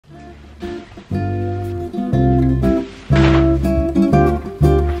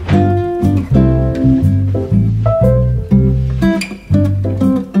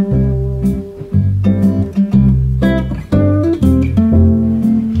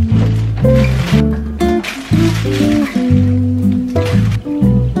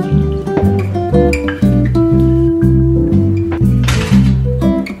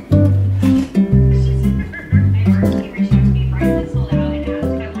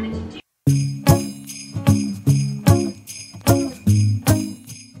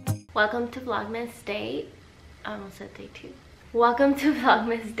Welcome to Vlogmas day, I almost said day 2. Welcome to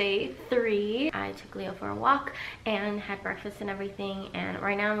Vlogmas day 3. I took Leo for a walk and had breakfast and everything, and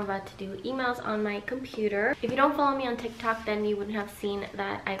right now I'm about to do emails on my computer. If you don't follow me on TikTok, then you wouldn't have seen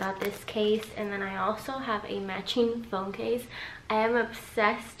that I got this case, and then I also have a matching phone case. I am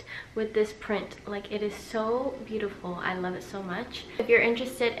obsessed with this print. Like, it is so beautiful. I love it so much. If you're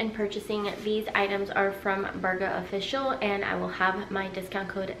interested in purchasing, these items are from Burga Official, and I will have my discount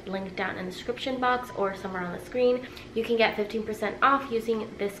code linked down in the description box or somewhere on the screen. You can get 15% off using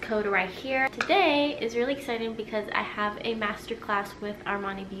this code right here. Today is really exciting because I have a masterclass with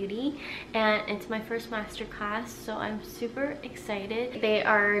Armani Beauty, and it's my first masterclass, so I'm super excited. They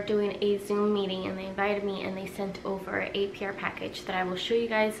are doing a Zoom meeting, and they invited me, and they sent over a PR package that I will show you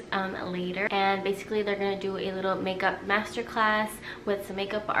guys later. And basically they're gonna do a little makeup masterclass with some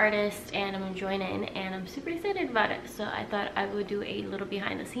makeup artists, and I'm enjoying it, and I'm super excited about it. So I thought I would do a little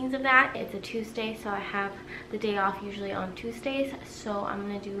behind the scenes of that. It's a Tuesday, so I have the day off usually on Tuesdays, so I'm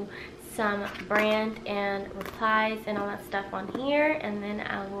gonna do some brand and replies and all that stuff on here, and then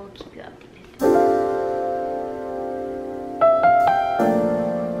I will keep you updated.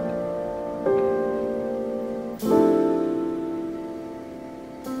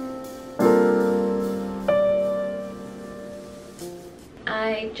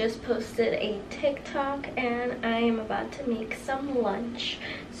 I just posted a TikTok and I am about to make some lunch.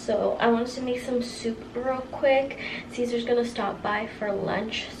 So I wanted to make some soup real quick. Caesar's gonna stop by for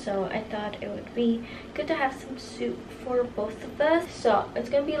lunch, so I thought it would be good to have some soup for both of us. So it's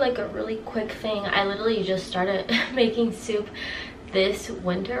gonna be like a really quick thing. I literally just started making soup this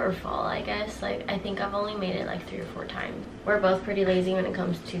winter or fall, I guess. Like, I think I've only made it like 3 or 4 times. We're both pretty lazy when it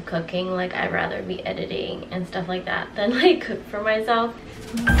comes to cooking. Like, I'd rather be editing and stuff like that than like cook for myself.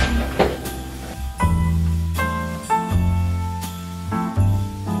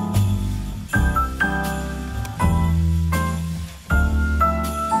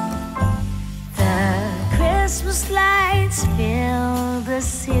 The Christmas lights fill the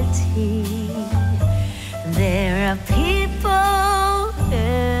city. There are people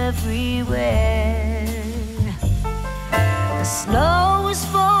everywhere. The snow is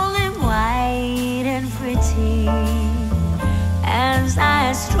falling white and pretty as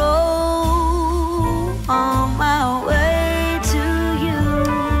I stroll on my way to you.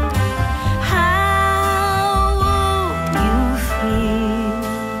 How would you feel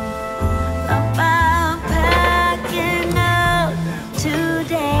about packing up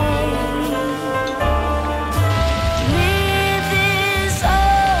today?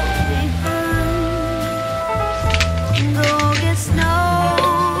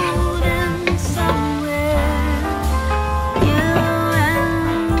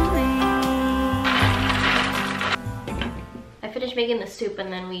 Making the soup,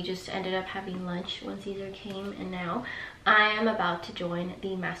 and then we just ended up having lunch when Caesar came, and now I am about to join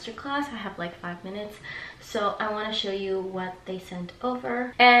the masterclass. I have like 5 minutes, so I want to show you what they sent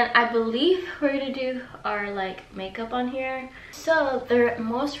over, and I believe we're gonna do our like makeup on here. So their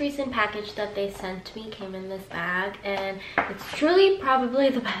most recent package that they sent me came in this bag, and it's truly probably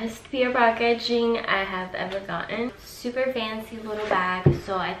the best PR packaging I have ever gotten. Super fancy little bag,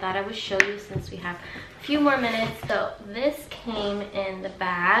 so I thought I would show you since we have a few more minutes. So this came in the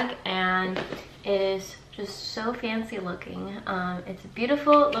bag, and it is just so fancy looking. It's a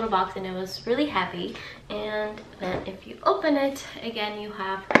beautiful little box, and it was really heavy. And then if you open it, again, you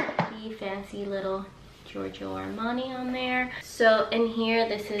have the fancy little Giorgio Armani on there. So in here,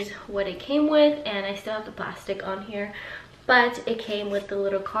 this is what it came with, and I still have the plastic on here, but it came with the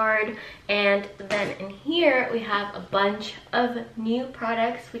little card. And then in here we have a bunch of new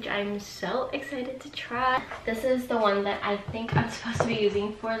products, which I'm so excited to try. This is the one that I think I'm supposed to be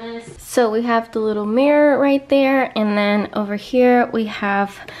using for this. So we have the little mirror right there, and then over here we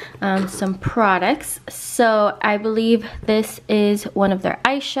have some products. So I believe this is one of their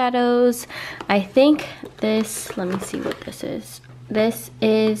eyeshadows. I think this, let me see what this is. This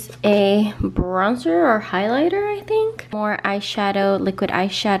is a bronzer or highlighter, I think. More eyeshadow, liquid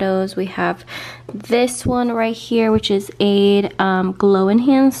eyeshadows. We have this one right here, which is a glow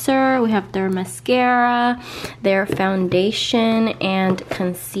enhancer. We have their mascara, their foundation, and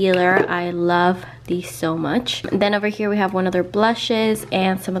concealer. I love these so much. Then over here we have one of their blushes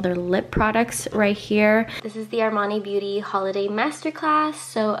and some of their lip products right here. This is the Armani Beauty Holiday Masterclass,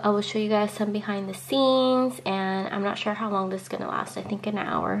 so I will show you guys some behind the scenes, and I'm not sure how long this is gonna last. I think an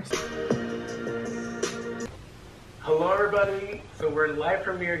hour. Hello everybody, so we're live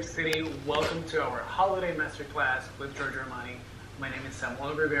from New York City. Welcome to our Holiday Masterclass with Giorgio Armani. My name is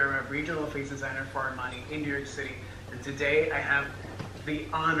Samuel Rivera, Regional Face Designer for Armani in New York City, and today I have the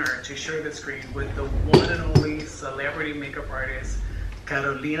honor to share the screen with the one and only celebrity makeup artist,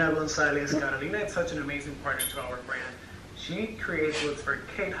 Carolina Gonzalez. Carolina is such an amazing partner to our brand. She creates looks for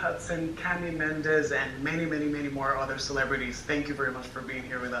Kate Hudson, Candy Mendez, and many, many, many more other celebrities. Thank you very much for being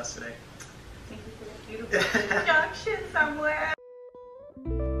here with us today. Thank you for the beautiful introduction somewhere.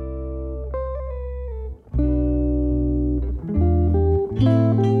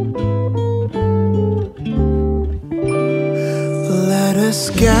 Let us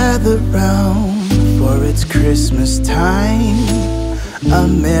gather round, for it's Christmas time. A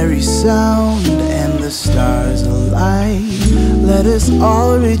merry sound and the stars alight. Let us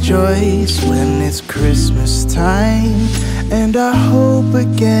all rejoice when it's Christmas time, and our hope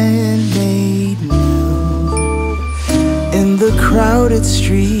again made new. In the crowded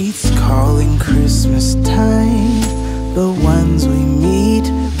streets calling Christmas time, the ones we meet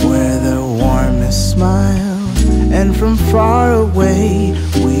wear their warmest smile. And from far away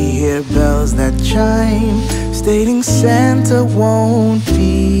we hear bells that chime, stating Santa won't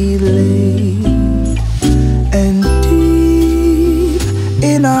be late. And deep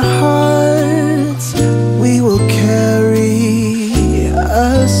in our hearts we will carry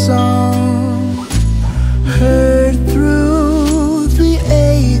a song, heard through the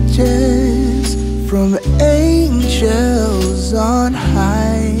ages from angels on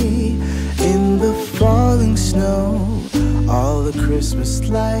high. In the falling snow, all the Christmas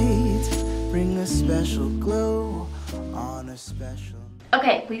lights bring a special glow on a special.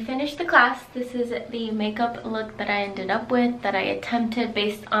 Okay, we finished the class. This is the makeup look that I ended up with, that I attempted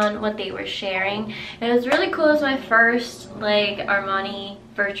based on what they were sharing. It was really cool. It was my first like Armani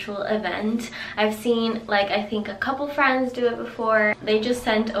virtual event. I've seen like I think a couple friends do it before. They just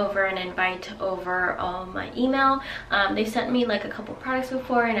sent over an invite over my email. They sent me like a couple products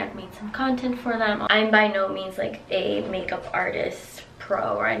before and I've made some content for them. I'm by no means like a makeup artist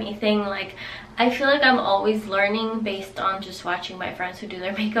pro or anything. Like I feel like I'm always learning based on just watching my friends who do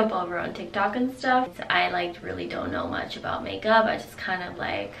their makeup over on TikTok and stuff. I like really don't know much about makeup. I just kind of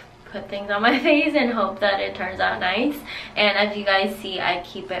like put things on my face and hope that it turns out nice. And as you guys see, I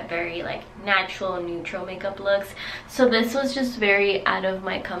keep it very like natural, neutral makeup looks. So this was just very out of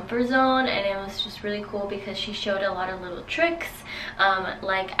my comfort zone, and it was just really cool because she showed a lot of little tricks,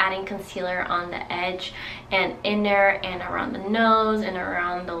 like adding concealer on the edge and inner and around the nose and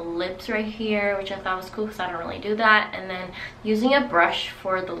around the lips right here, which I thought was cool because I don't really do that. And then using a brush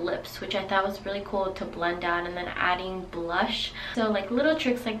for the lips, which I thought was really cool to blend out, and then adding blush. So like little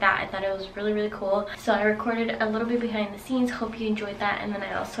tricks like that, I thought it was really, really cool. So I recorded a little bit behind the scenes. Hope you enjoyed that. And then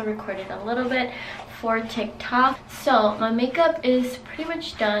I also recorded a little bit for TikTok. So my makeup is pretty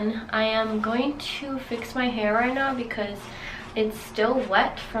much done. I am going to fix my hair right now because it's still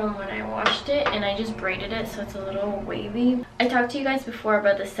wet from when I washed it, and I just braided it so it's a little wavy. I talked to you guys before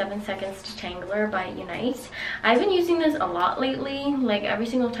about the 7 Seconds Detangler by Unite. I've been using this a lot lately, like every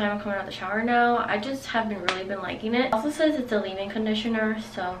single time I'm coming out of the shower now. I just have really been liking it. It also says it's a leave-in conditioner,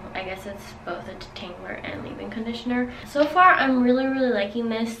 so I guess it's both a detangler and leave-in conditioner. So far I'm really, really liking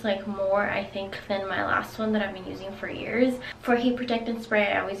this, like more I think than my last one that I've been using for years. For heat protectant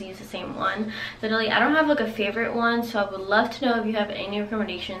spray, I always use the same one. Literally, I don't have like a favorite one, so I would love to know if you have any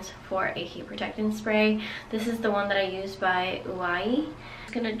recommendations for a heat protectant spray. This is the one that I use by Uai.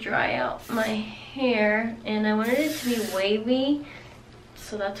 It's gonna dry out my hair, and I wanted it to be wavy,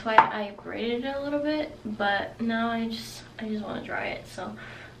 so that's why I braided it a little bit, but now I just want to dry it, so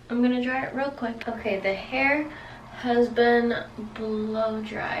I'm gonna dry it real quick. Okay, the hair has been blow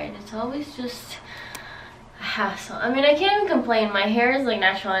dried. It's always just hassle. I mean, I can't even complain. My hair is like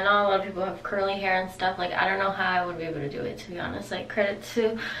natural. I know a lot of people have curly hair and stuff. Like, I don't know how I would be able to do it, to be honest. Like, credit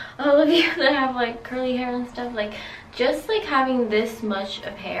to all of you that have like curly hair and stuff. Like, just like having this much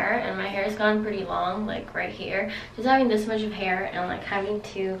of hair, and my hair's gone pretty long, like right here. Just having this much of hair and like having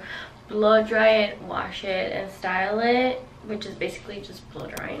to blow dry it, wash it, and style it, which is basically just blow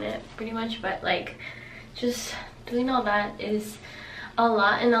drying it pretty much. But like, just doing all that is a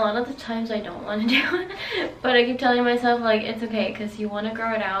lot, and a lot of the times I don't want to do it, but I keep telling myself like it's okay because you want to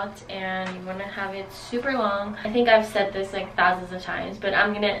grow it out and you want to have it super long. I think I've said this like thousands of times, but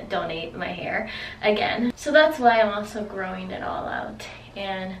I'm gonna donate my hair again, so that's why I'm also growing it all out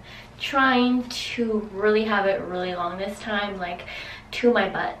and trying to really have it really long this time, like to my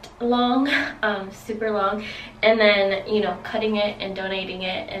butt long, super long, and then, you know, cutting it and donating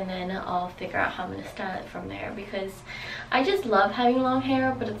it, and then I'll figure out how I'm gonna style it from there, because I just love having long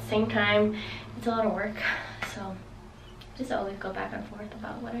hair, but at the same time it's a lot of work, so just always go back and forth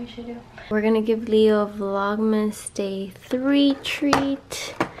about what I should do. We're gonna give Leo a Vlogmas Day 3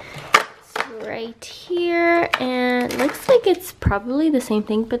 treat. It's right here, and it looks like it's probably the same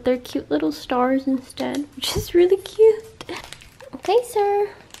thing, but they're cute little stars instead, which is really cute. Okay,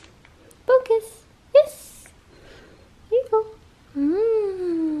 sir. Focus. Yes. Here you go.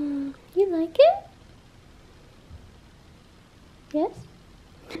 You like it? Yes?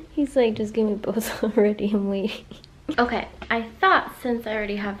 He's like, just give me both already, I'm waiting. Okay, I thought since I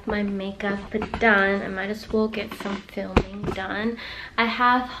already have my makeup done, I might as well get some filming done. I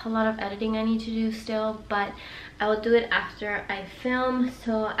have a lot of editing I need to do still, but I will do it after I film.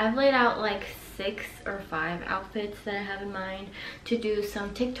 So I've laid out like 6 or 5 outfits that I have in mind to do some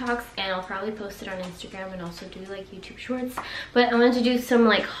TikToks, and I'll probably post it on Instagram and also do like YouTube shorts. But I wanted to do some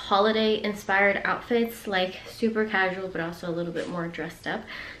like holiday inspired outfits, like super casual but also a little bit more dressed up.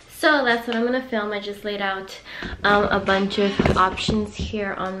 So that's what I'm gonna film. I just laid out a bunch of options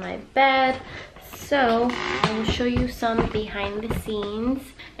here on my bed. So I will show you some behind the scenes.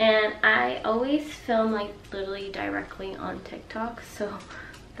 And I always film like literally directly on TikTok. So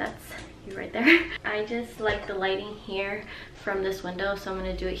that's you right there. I just like the lighting here from this window. So I'm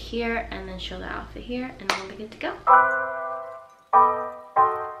gonna do it here and then show the outfit here, and then we'll be good to go.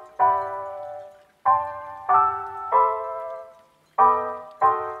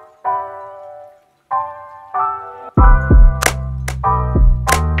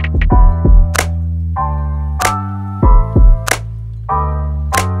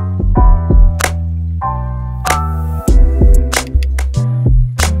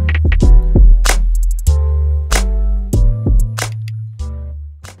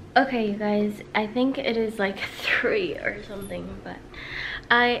 Okay, you guys, I think it is like 3 or something, but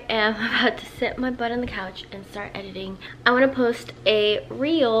I am about to sit my butt on the couch and start editing. I want to post a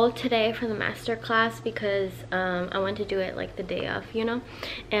reel today for the master class because I want to do it like the day of, you know,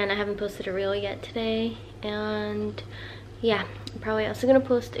 and I haven't posted a reel yet today. And yeah, I'm probably also gonna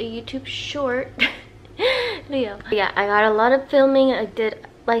post a YouTube short video. Yeah, I got a lot of filming. I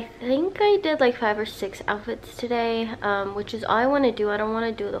think I did like 5 or 6 outfits today, which is all I want to do. I don't want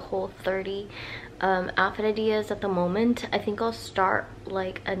to do the whole 30 outfit ideas at the moment. I think I'll start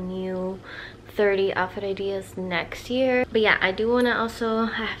like a new 30 outfit ideas next year. But yeah, I do want to also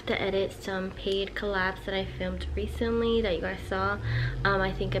have to edit some paid collabs that I filmed recently that you guys saw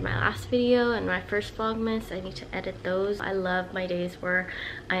I think in my last video and my first Vlogmas. I need to edit those. I love my days where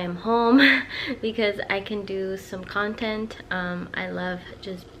I am home because I can do some content. I love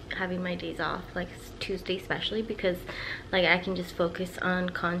just having my days off, like Tuesday especially, because like I can just focus on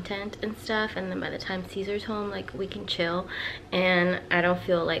content and stuff, and then by the time Caesar's home, like we can chill and I don't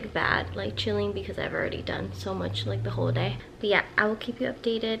feel like bad like chilling because I've already done so much like the whole day. But yeah, I will keep you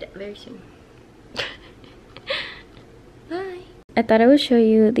updated very soon. Bye. I thought I would show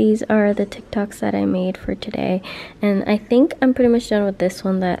you, these are the TikToks that I made for today, and I think I'm pretty much done with this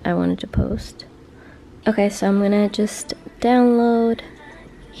one that I wanted to post. Okay, so I'm gonna just download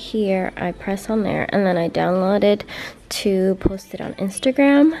here. I press on there and then I download it to post it on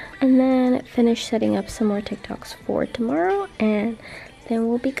Instagram, and then finish setting up some more TikToks for tomorrow, and then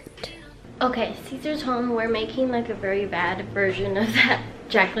we'll be good. Okay, Caesar's home. We're making like a very bad version of that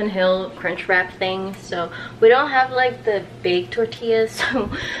Jaclyn Hill crunch wrap thing, so we don't have like the big tortillas, so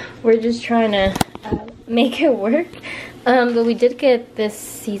we're just trying to make it work. But we did get this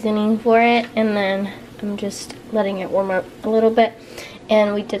seasoning for it, and then I'm just letting it warm up a little bit.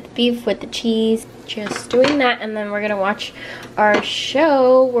 And we did the beef with the cheese, just doing that, and then we're gonna watch our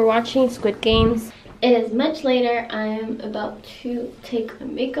show. We're watching Squid Games. It is much later. I'm about to take my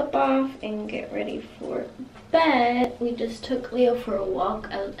makeup off and get ready for bed. We just took Leo for a walk.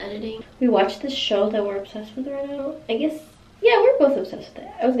 I was editing. We watched this show that we're obsessed with right now. I guess, yeah, we're both obsessed with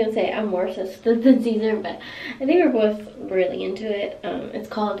it. I was gonna say I'm more obsessed with it than Caesar, but I think we're both really into it. It's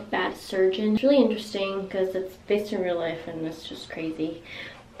called Bad Surgeon. It's really interesting because it's based in real life and it's just crazy.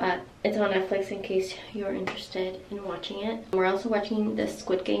 But it's on Netflix in case you're interested in watching it. We're also watching the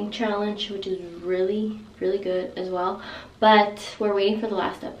Squid Game challenge, which is really, really good as well. But we're waiting for the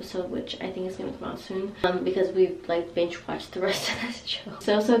last episode, which I think is gonna come out soon, because we've like binge watched the rest of this show.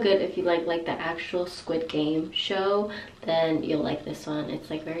 So good. If you like the actual Squid Game show, then you'll like this one. It's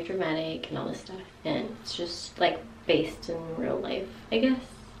like very dramatic and all this stuff, and it's just like based in real life, I guess.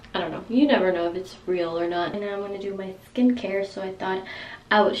 I don't know. You never know if it's real or not. And now I'm going to do my skincare, so I thought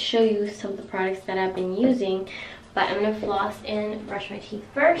I would show you some of the products that I've been using. But I'm going to floss and brush my teeth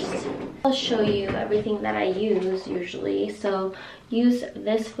first. I'll show you everything that I use usually. So use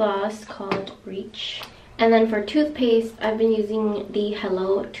this floss called Reach. And then for toothpaste, I've been using the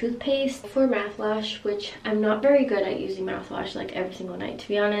Hello toothpaste for mouthwash, which I'm not very good at using mouthwash like every single night. To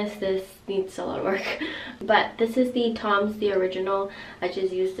be honest, this needs a lot of work. But this is the Tom's The Original. I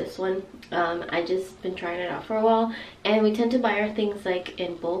just used this one. I just been trying it out for a while, and we tend to buy our things like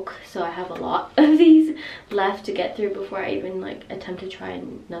in bulk, so I have a lot of these left to get through before I even like attempt to try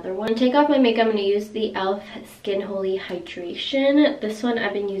another one. To take off my makeup, I'm going to use the e.l.f. Skin Holy Hydration. This one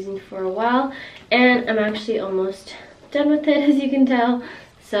I've been using for a while, and I'm actually almost done with it, as you can tell.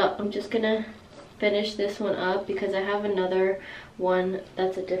 So I'm just gonna finish this one up because I have another one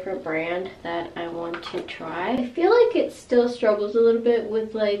that's a different brand that I want to try. I feel like it still struggles a little bit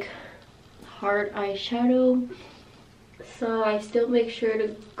with like hard eyeshadow, so I still make sure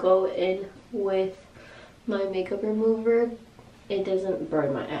to go in with my makeup remover. It doesn't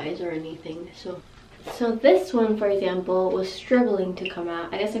burn my eyes or anything. So this one, for example, was struggling to come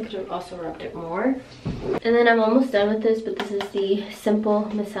out. I guess I could have also rubbed it more. And then I'm almost done with this, but this is the Simple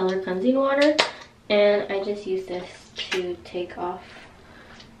Micellar Cleansing Water, and I just use this to take off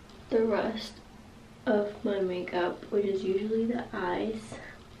the rest of my makeup, which is usually the eyes.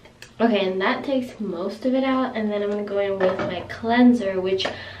 Okay, and that takes most of it out, and then I'm going to go in with my cleanser, which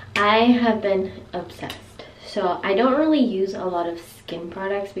I have been obsessed. So I don't really use a lot of skin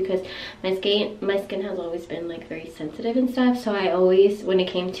products because my skin has always been like very sensitive and stuff. So I always, when it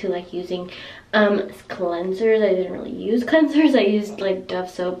came to like using cleansers, I didn't really use cleansers. I used like Dove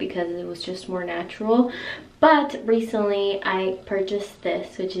soap because it was just more natural. But recently I purchased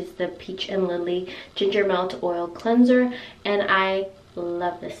this, which is the Peach and Lily Ginger Melt Oil Cleanser, and I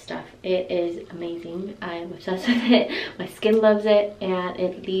love this stuff. It is amazing. I am obsessed with it. My skin loves it, and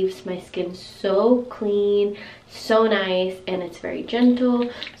it leaves my skin so clean, so nice, and it's very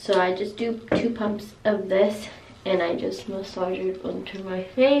gentle. So I just do 2 pumps of this, and I just massage it onto my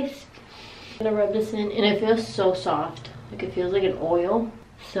face. I'm gonna rub this in, and it feels so soft. Like it feels like an oil.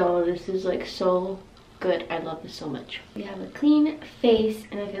 So this is like so good. I love this so much. We have a clean face,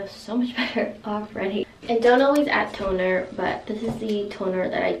 and I feel so much better already. I don't always add toner, but this is the toner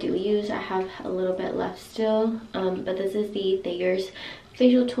that I do use. I have a little bit left still, but this is the Thayer's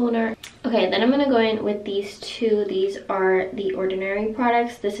facial toner. Okay, then I'm gonna go in with these two. These are the Ordinary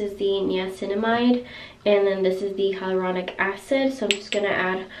products. This is the niacinamide, and then this is the hyaluronic acid. So I'm just gonna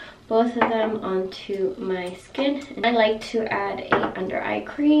add both of them onto my skin. And I like to add a under eye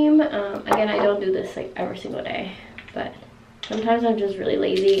cream. Again, I don't do this like every single day, but sometimes I'm just really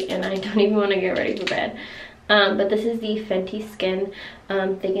lazy and I don't even want to get ready for bed. But this is the Fenty Skin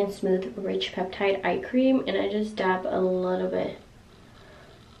Thick and Smooth Rich Peptide Eye Cream, and I just dab a little bit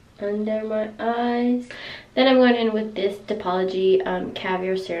under my eyes. Then I'm going in with this Depology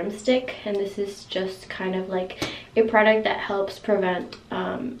Caviar Serum Stick, and this is just kind of like a product that helps prevent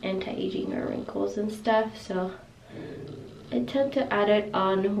anti-aging or wrinkles and stuff. So I tend to add it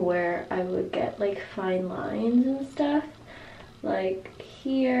on where I would get like fine lines and stuff, like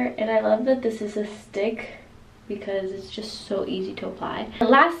here. And I love that this is a stick because it's just so easy to apply. And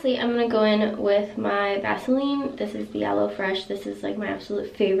lastly, I'm gonna go in with my Vaseline. This is the Aloe Fresh. This is like my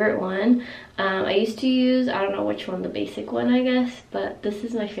absolute favorite one. I used to use, I don't know which one, the basic one I guess, but this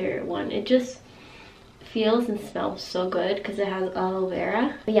is my favorite one. It just feels and smells so good because it has aloe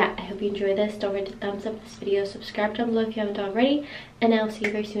vera. But yeah, I hope you enjoy this. Don't forget to thumbs up this video, subscribe down below if you haven't already, and I'll see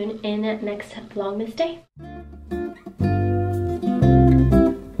you very soon in next Vlogmas day.